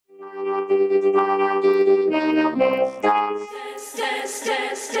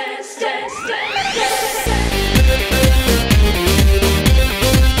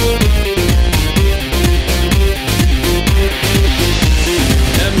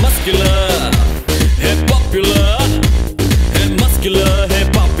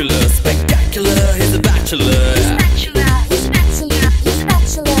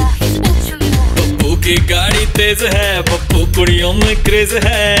तेज है पप्पू कुड़ियों में क्रेज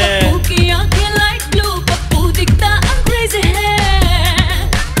है पप्पू की आंखें लाइट ब्लू पप्पू दिखता अंग्रेज है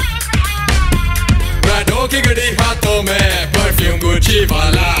ब्रांडों की घड़ी हाथों में परफ्यूम गुची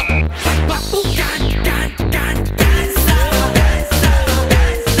वाला Pappu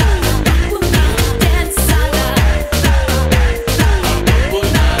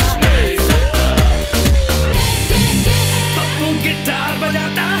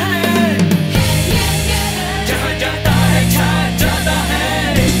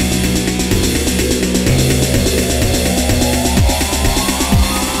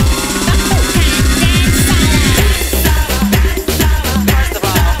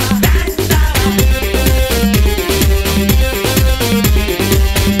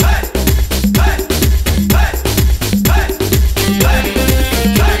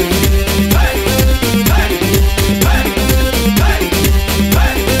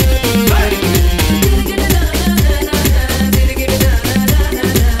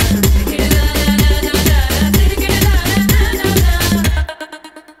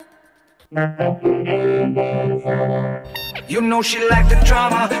You know she like the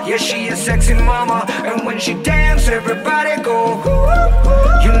drama, yeah she a sexy mama. And when she dance, everybody go.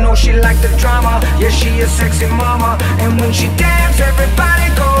 You know she like the drama, yeah she a sexy mama. And when she dance, everybody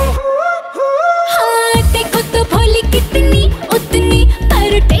go. हाँ देखो तो भोली कितनी उतनी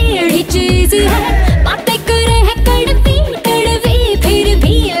पर टेढ़ी चीज है बातें करे है कड़वी कड़वी फिर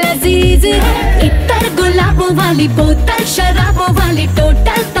भी लजीज है इतर गुलाबों वाली बोतल शराबों वाली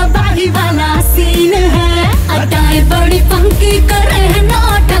टोटल तबाही वाला सीन है अदाएं बड़ी फंकी करे है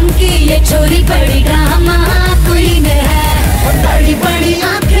नौटंकी ये छोरी बड़ी ड्रामा क्वीन है बड़ी बड़ी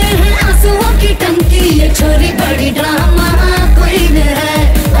आंखें हैं आंसुओं की टंकी ये छोरी बड़ी ड्रामा क्वीन है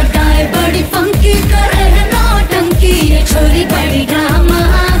अदाएं बड़ी फंकी करे है नौटंकी ये छोरी बड़ी ड्रामा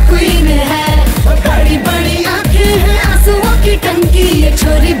क्वीन है बड़ी बड़ी आंखें हैं आंसुओं की टंकी ये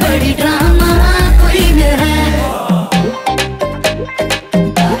छोरी बड़ी ड्रामा क्वीन है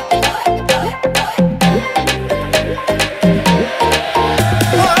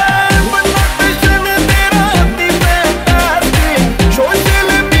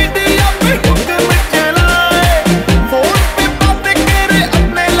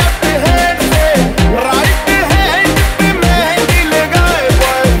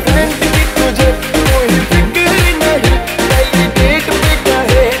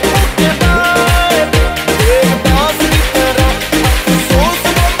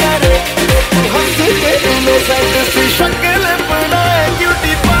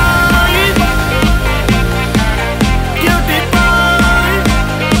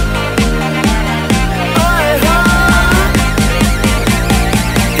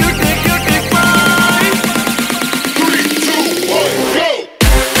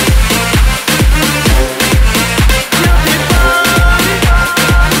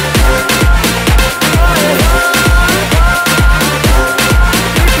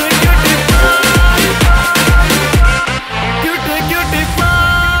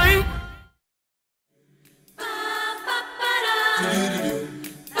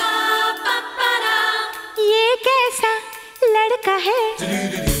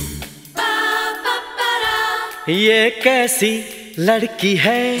ये कैसी लड़की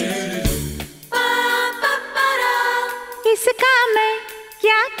है इसका मैं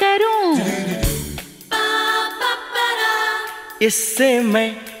क्या करूं इससे मैं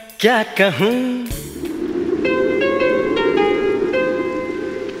क्या कहूँ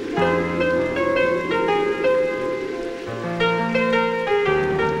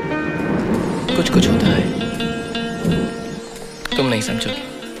कुछ कुछ होता है तुम नहीं समझोगे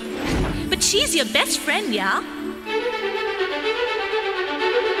But she's your best friend, yeah?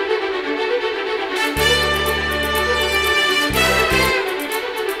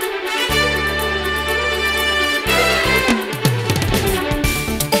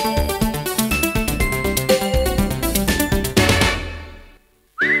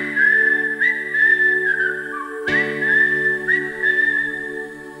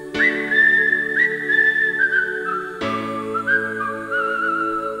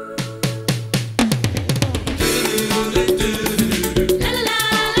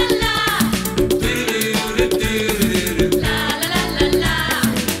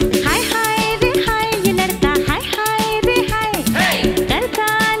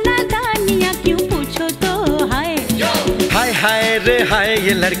 रे हाय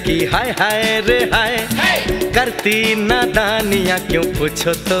ये लड़की हाय हाय रे हाय करती नादानियाँ क्यों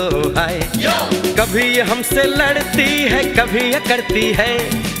पूछो तो हाय कभी ये हमसे लड़ती है कभी ये करती है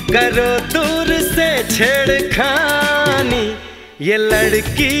करो दूर से छेड़खानी ये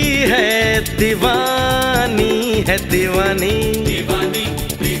लड़की है दीवानी है दीवानी दीवानी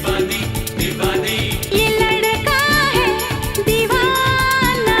दीवानी दीवानी ये लड़का है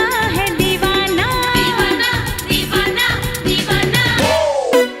दीवाना है दीवाना दीवाना दीवाना दीवाना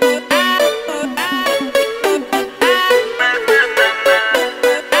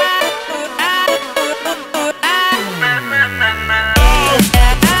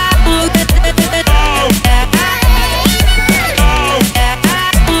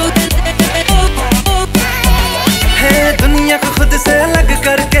दुनिया को खुद से अलग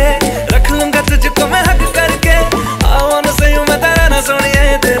करके रख लूंगा तुझको मैं हक करके आवान से यूं मैं तेरा ना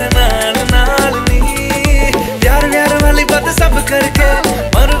सोनिया तेरे नाल नाल नी प्यार प्यार वाली बात सब करके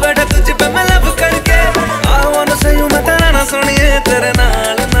मर बैठा तुझ पे मैं लब करके आवान से यूं मैं तेरा ना सोनिया तेरे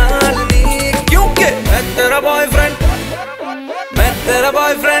नाल नाल नी क्योंकि मैं तेरा बॉयफ्रेंड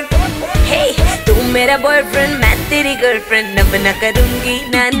हे तू मेरा बॉयफ्रेंड मैं तेरी गर्लफ्रेंड अब ना करूंगी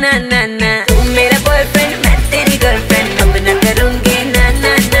ना ना ना ना तू मेरा बॉयफ्रेंड मैं तेरी गर्लफ्रेंड अब ना करूंगी ना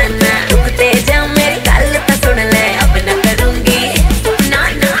ना ना ना रुकते जा मेरी गल तो सुन ले अब ना करूंगी ना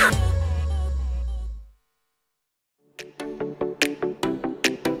ना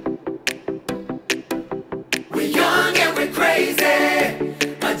We're young and we're crazy.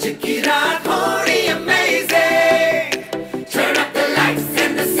 आज की रात थोड़ी amazing. Turn up the lights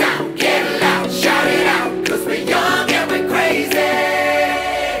and the sound, get loud, shout it out, 'cause we're young and we're crazy.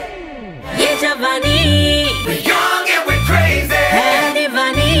 ये जवानी We're young and we're crazy. है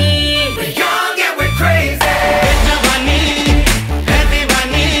दीवानी We're young and we're crazy. जवानी है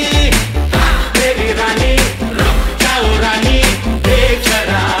दीवानी, हाँ मेरी रानी, रुक जाओ रानी, एक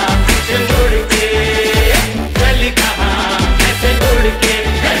जरा पीछे मुड़ के, चली कहाँ ऐसे मुड़ के,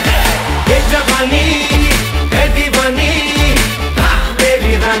 ये जवानी है दीवानी, हाँ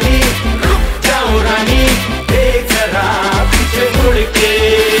मेरी रानी, रुक जाओ रानी, एक जरा पीछे मुड़ के,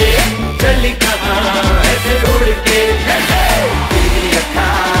 चली कहाँ ऐसे मुड़ के, गिली अक्का,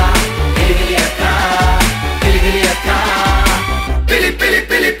 गिली अक्का, गिली अक्का, पिली पिली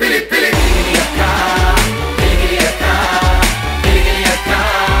पिली पिली पिली, गिली अक्का, गिली अक्का, गिली अक्का,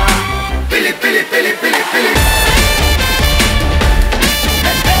 पिली पिली पिली पिली पिली.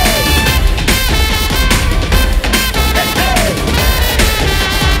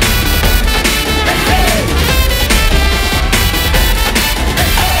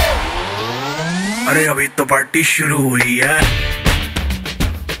 अरे अभी तो पार्टी शुरू हुई है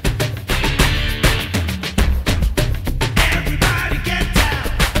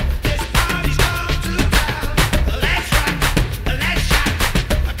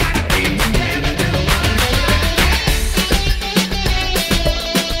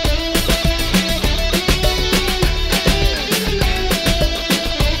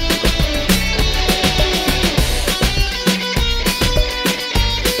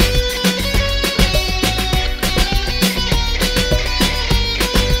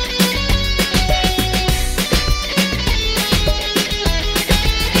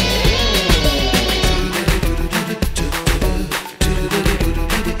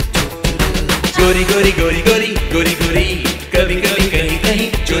गोरी गोरी गोरी गोरी गोरी गोरी कभी कभी कहीं कहीं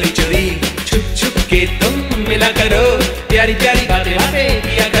चोरी चोरी छुप छुप के तुम मिला करो प्यारी प्यारी बातें बातें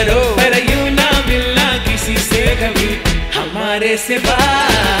किया करो पर यूं ना मिलना किसी से कभी हमारे सिवा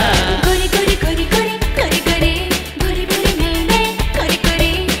गोरी गोरी गोरी गोरी गोरी गोरी गोरी गोरी नैने गोरी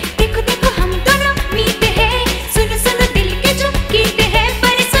गोरी देखो देखो हम दोनों मीते हैं सुनो सुनो दिल के जो गीत हैं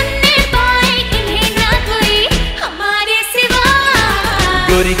पर सुनने पाए इन्हें ना कोई हमारे सिवा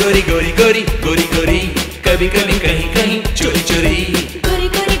गोरी गोरी गोरी गोरी गोरी गोरी कभी कभी कहीं कहीं चोरी चोरी गोरी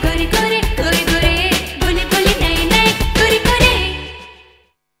गोरी गोरी गोरी गोरी गोरी बोली बोली नैने गोरी गोरी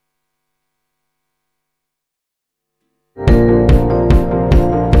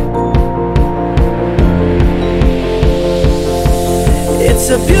It's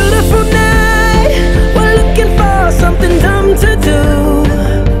a beautiful night. We're looking for something dumb to do.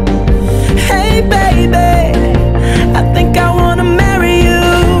 Hey baby, I think I wanna marry you.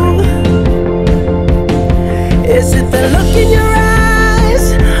 Is it the look in your eyes,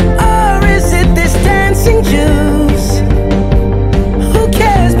 or is it this dancing juice? Who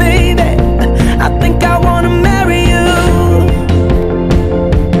cares, baby? I think I wanna marry you.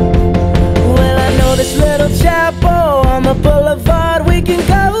 Well, I know this little chapel on the boulevard we can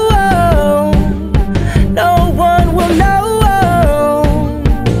go.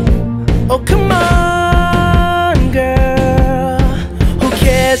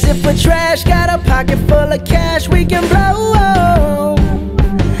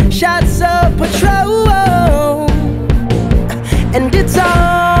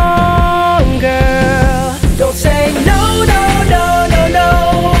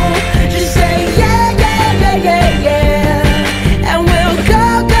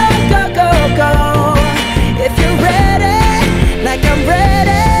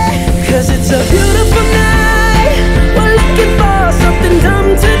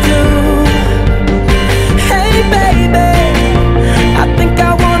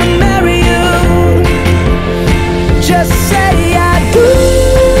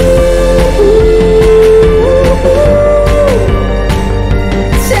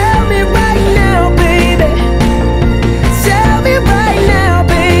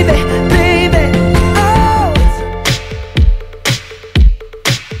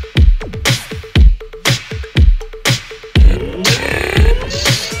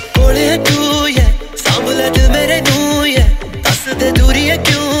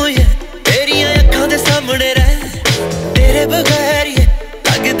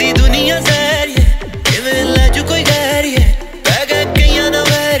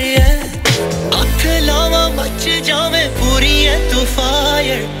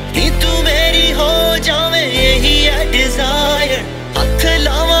 Fire नी तू मेरी हो जावे यही है Dzire हथ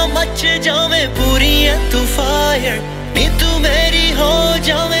लावा much जावे पूरी है तू फायर नी तू मेरी हो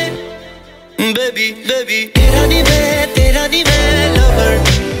जावे बेबी बेबी तेरा नी मैं लवर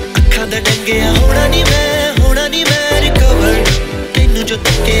अखा दा डंगिया होना नी मैं रिकवर तेनू जो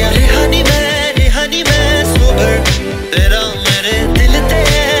तकिया रेहा नी मैं सोबर तेरा मेरे दिल ते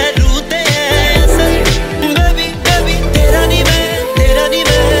रूह ते असर बेबी बेबी तेरा नी मैं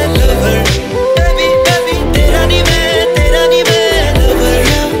लवर बेबी बेबी तेरा नी मैं लवर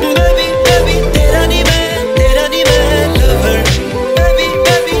बेबी बेबी तेरा नी मैं लवर बेबी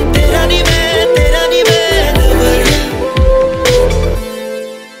बेबी तेरा नी मैं लवर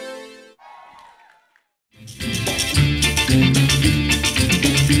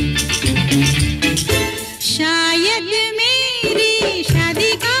शायद मेरी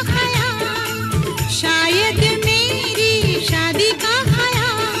शादी का ख्याल शायद मेरी शादी का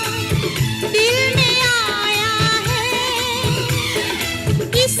ख्याल दिल में आया है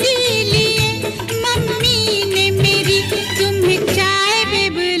इसीलिए मम्मी ने मेरी तुम्हें चाय पे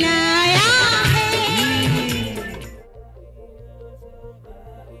बुलाया है.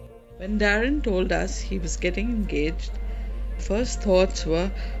 When Darren told us he was getting engaged, first thoughts were,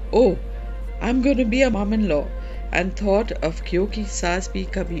 oh, I'm going to be a mom-in-law, and thought of Kyunki Saas Bhi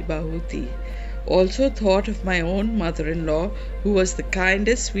Kabhi Bahu Thi. Also thought of my own mother-in-law, who was the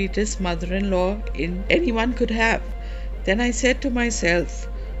kindest, sweetest mother-in-law anyone could have. Then I said to myself,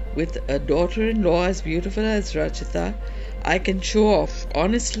 with a daughter-in-law as beautiful as Rachita, I can show off.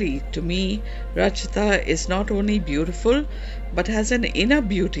 Honestly, to me, Rachita is not only beautiful, but has an inner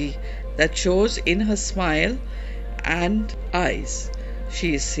beauty that shows in her smile and eyes.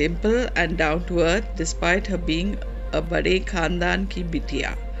 She is simple and down to earth despite her being a bade khandan ki bitiya.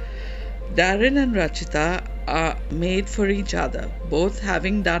 Darren and Rachita are made for each other, both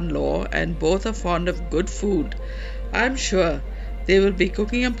having done law and both are fond of good food. I'm sure they will be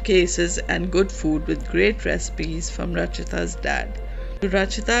cooking up cases and good food with great recipes from Rachita's dad. To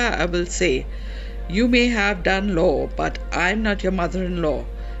Rachita, I will say, you may have done law, but I'm not your mother-in-law,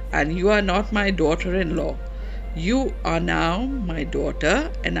 and you are not my daughter-in-law. You are now my daughter,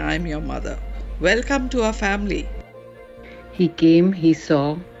 and I'm your mother. Welcome to our family. He came, he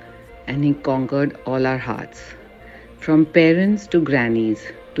saw, and he conquered all our hearts. From parents to grannies,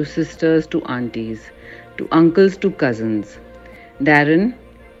 to sisters to aunties, to uncles to cousins. Darren,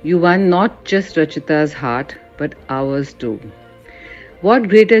 you won not just Rachita's heart, but ours too. What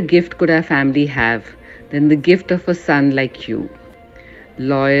greater gift could our family have than the gift of a son like you?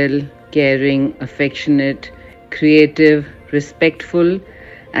 Loyal, caring, affectionate, creative, respectful,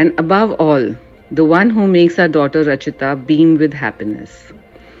 and above all, the one who makes our daughter Rachita beam with happiness.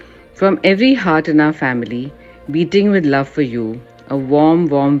 From every heart in our family, beating with love for you, a warm,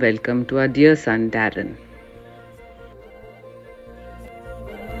 warm welcome to our dear son Darren.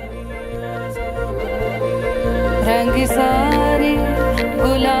 रंगिसारी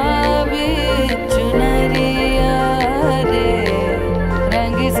गुलाबी चुनरिया रे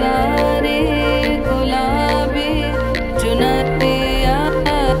रंगिसारी गुलाबी चुनरिया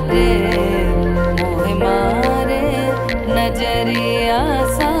रे मोहे मारे नजरिया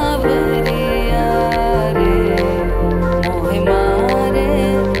सावरिया रे मोहे मारे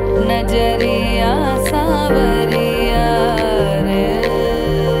नजरिया सावरिया रे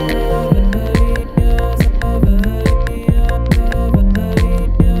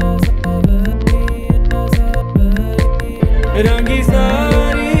रंगी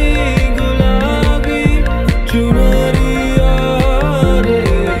सारी गुलाबी चुनरिया रे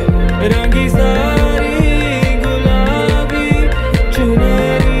रंगी सारी गुलाबी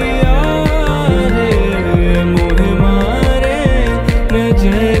चुनरिया रे मोहे मारे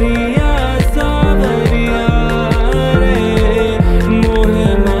नजरिया सावरिया रे मोहे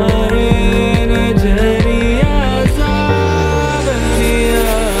मारे नजरिया सावरिया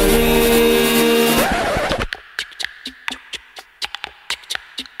रे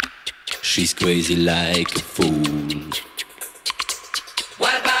She's crazy like a fool.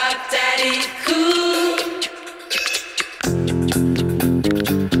 What about Daddy Cool?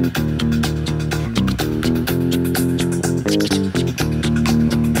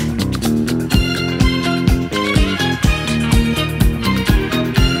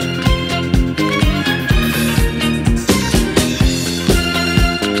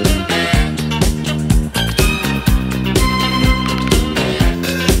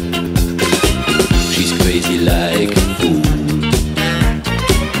 She's crazy like a fool.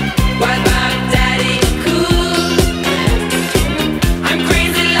 What about Daddy Cool? I'm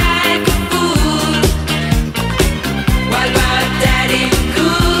crazy like a fool. What about Daddy Cool?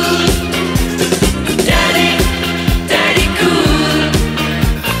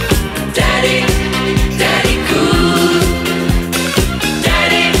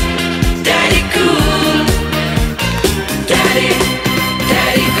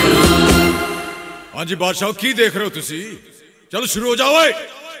 हाँ जी बादशाह की देख रहे हो तुसी चलो शुरू हो जाओ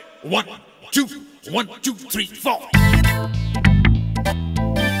 1 2 1 2 3 4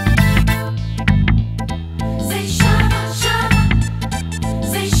 Say Shava Shava,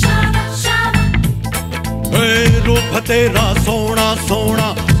 say Shava Shava. रूप तेरा सोना सोना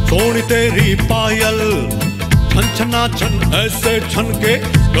सोनी तेरी पायल छन छना छन ऐसे छन के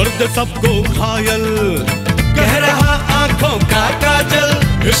कर दे सबको घायल कह रहा आंखों का काजल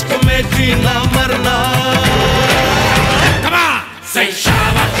इश्क में जीना मरना Say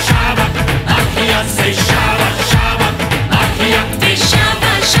Shava Shava, Maahi say Shava Shava, Maahi say Shava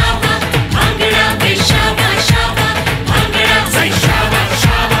Shava, Bhangra say Shava Shava, Bhangra say Shava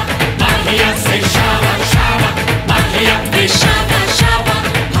Shava, Maahi say Shava Shava, Maahi say Shava Shava,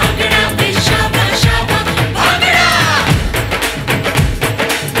 Bhangra say Shava Shava, Bhangra.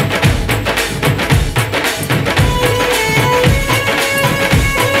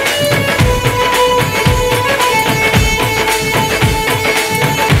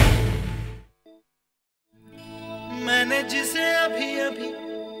 मैंने जिसे अभी अभी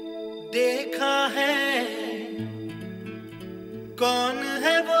देखा है कौन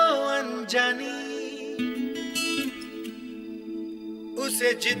है वो अनजानी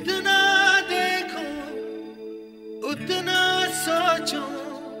उसे जितना देखूं उतना सोचूं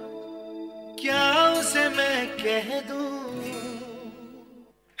क्या उसे मैं कह दूं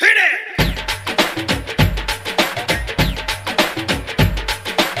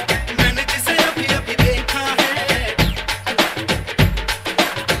मैंने जिसे अभी अभी देखा है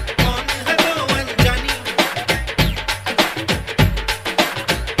कौन है वो अनजानी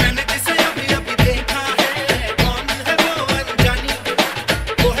मैंने जिसे अभी अभी देखा है कौन है वो अनजानी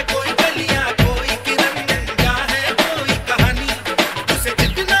वो है कोई गलियां कोई किरण क्या है कोई कहानी उसे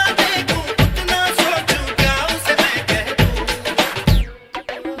जितना देखूं उतना सोचूं क्या उसे मैं कह दूं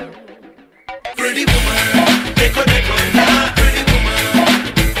Pretty woman देखो देखो ना pretty woman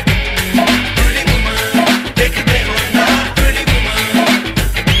देखो देखो ना pretty woman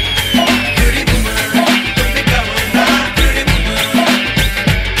तुम भी कहो ना pretty woman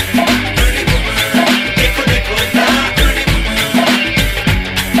देखो देखो ना pretty woman देखो देखो ना pretty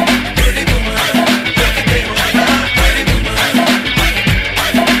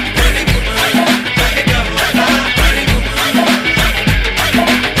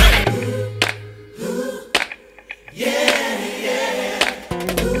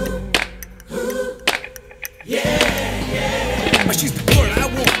But she's the girl I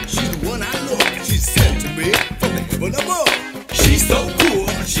want, she's the one I love. She's sent to me from the heaven above. She's so cool,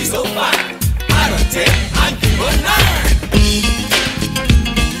 she's so fine. Out of 10, I give her 9.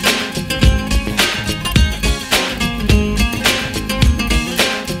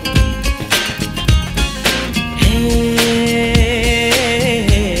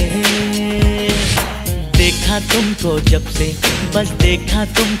 देखा तुमको जब से बस देखा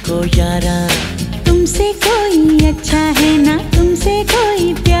तुमको यारा तुमसे कोई अच्छा है ना तुमसे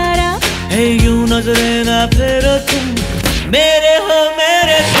कोई प्यारा है यूं नजरे ना फेरो तुम मेरे हो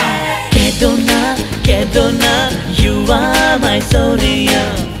मेरे तुम कह दो ना you are my Soniya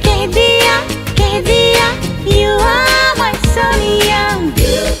कह दिया you are my Soniya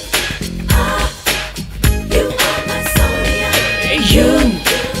You are my Soniya.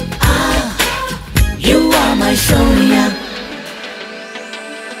 you are my Soniya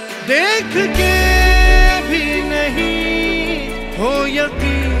देख के भी नहीं हो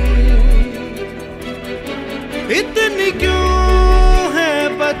यकीन इतनी क्यों है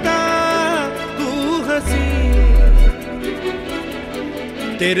बता तू हंसी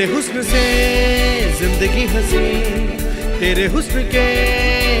तेरे हुस्न से जिंदगी हंसी तेरे हुस्न के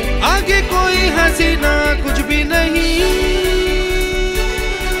आगे कोई हसीना कुछ भी नहीं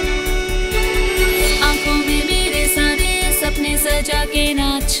आंखों में मेरे सारे सपने सजा के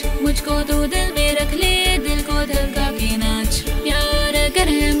नाच मुझको तो दिल में रख ले दिल को धड़का के नाच प्यार अगर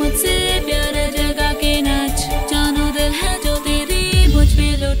है मुझसे प्यार जगा के नाच जानो दिल है जो तेरी मुझ पे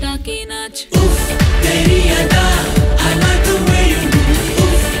लौटा के नाच तेरी अदा I like the way you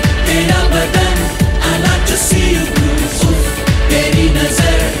move. तेरा बदन I like to see you move. तेरी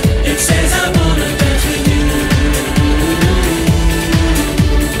नजर it says I wanna dance with you.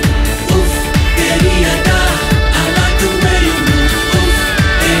 तेरी अदा I like the way you move.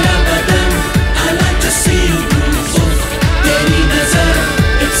 तेरा बदन I like to see you move. तेरी नजर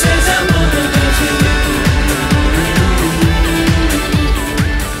it says I wanna dance with you.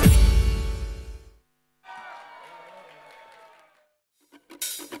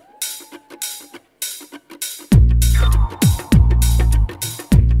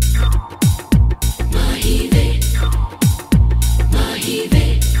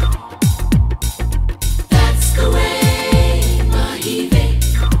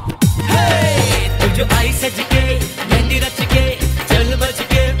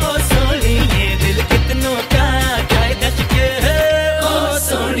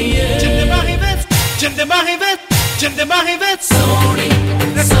 जिंदे माही वे सोनी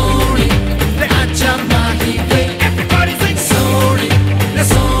सोनी ले आजा माही वे everybody sing सोनी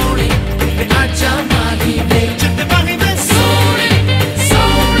ले आजा माही वे जिंदे माही वे सोनी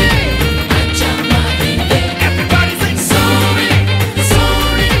आजा माही वे everybody sing सोनी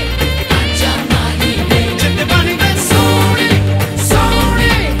आजा माही वे जिंदे माही वे सोनी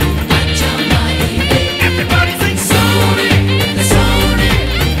आजा माही वे everybody sing सोनी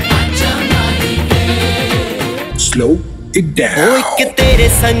आजा माही वे slow it down ओ एक तेरे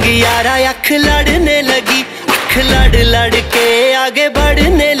संग यारा अख लड़ने लगी अख लड़ के आगे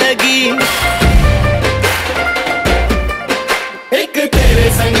बढ़ने लगी एक तेरे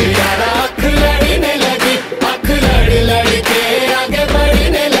संग यारा अख लड़ने लगी अख लड़ के आगे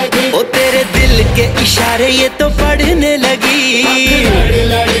बढ़ने लगी ओ तेरे दिल के इशारे ये तो पढ़ने लगी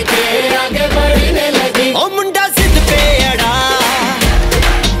लड़ के आगे बढ़ने लगी ओ मुंडा जिद पे अड़ा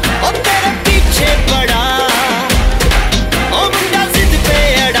ओ तेरे पीछे पड़ा ओ मुंडा जिद पे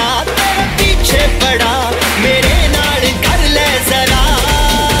अड़ा तेरे पीछे पड़ा मेरे नाल कर ले जरा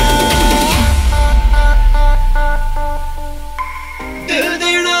दिल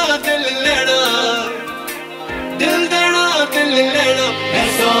देना दिल लेना दिल देना दिल लेना है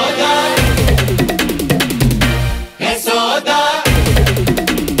सौदा है सौदा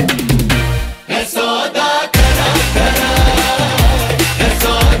है सौदा करा करा है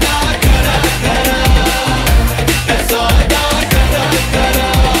सौदा करा करा है सौदा करा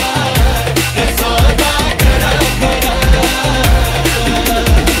करा है सौदा करा करा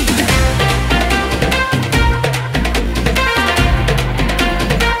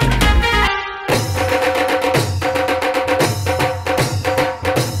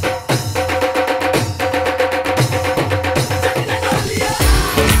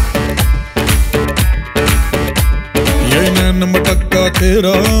ये नैन मटक्का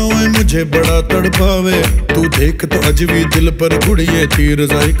तेरा ओए मुझे बड़ा तड़पावे तू देख तो अज भी दिल पर गुड़िए तीर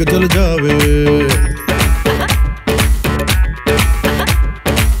जाइक जल जावे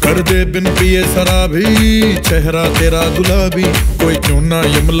कर दे बिन पिए शराबी चेहरा तेरा गुलाबी कोई क्यों ना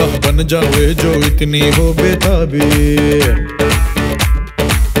यमला बन जावे जो इतनी हो बेताबी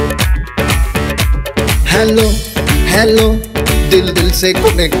हेलो हेलो दिल दिल से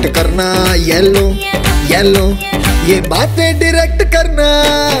कनेक्ट करना येलो येलो ये बातें डायरेक्ट करना